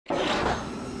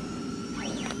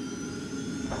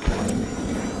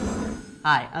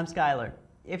Hi, I'm Skylar.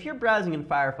 If you're browsing in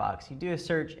Firefox, you do a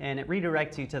search and it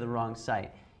redirects you to the wrong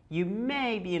site, you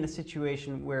may be in a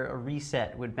situation where a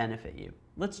reset would benefit you.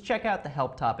 Let's check out the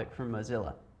help topic from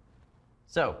Mozilla.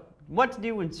 So, what to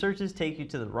do when searches take you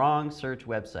to the wrong search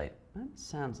website? That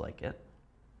sounds like it.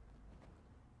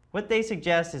 What they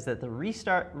suggest is that the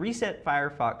Reset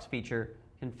Firefox feature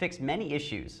can fix many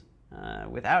issues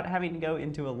without having to go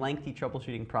into a lengthy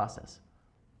troubleshooting process.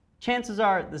 Chances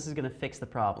are this is going to fix the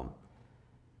problem.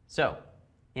 So,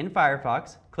 in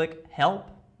Firefox, click Help,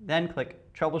 then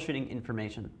click Troubleshooting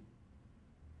Information.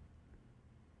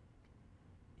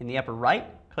 In the upper right,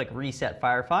 click Reset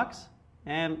Firefox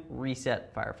and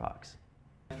Reset Firefox.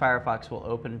 Firefox will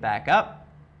open back up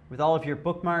with all of your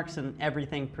bookmarks and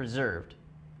everything preserved,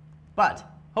 but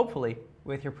hopefully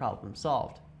with your problem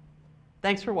solved.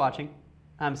 Thanks for watching.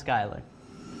 I'm Skylar.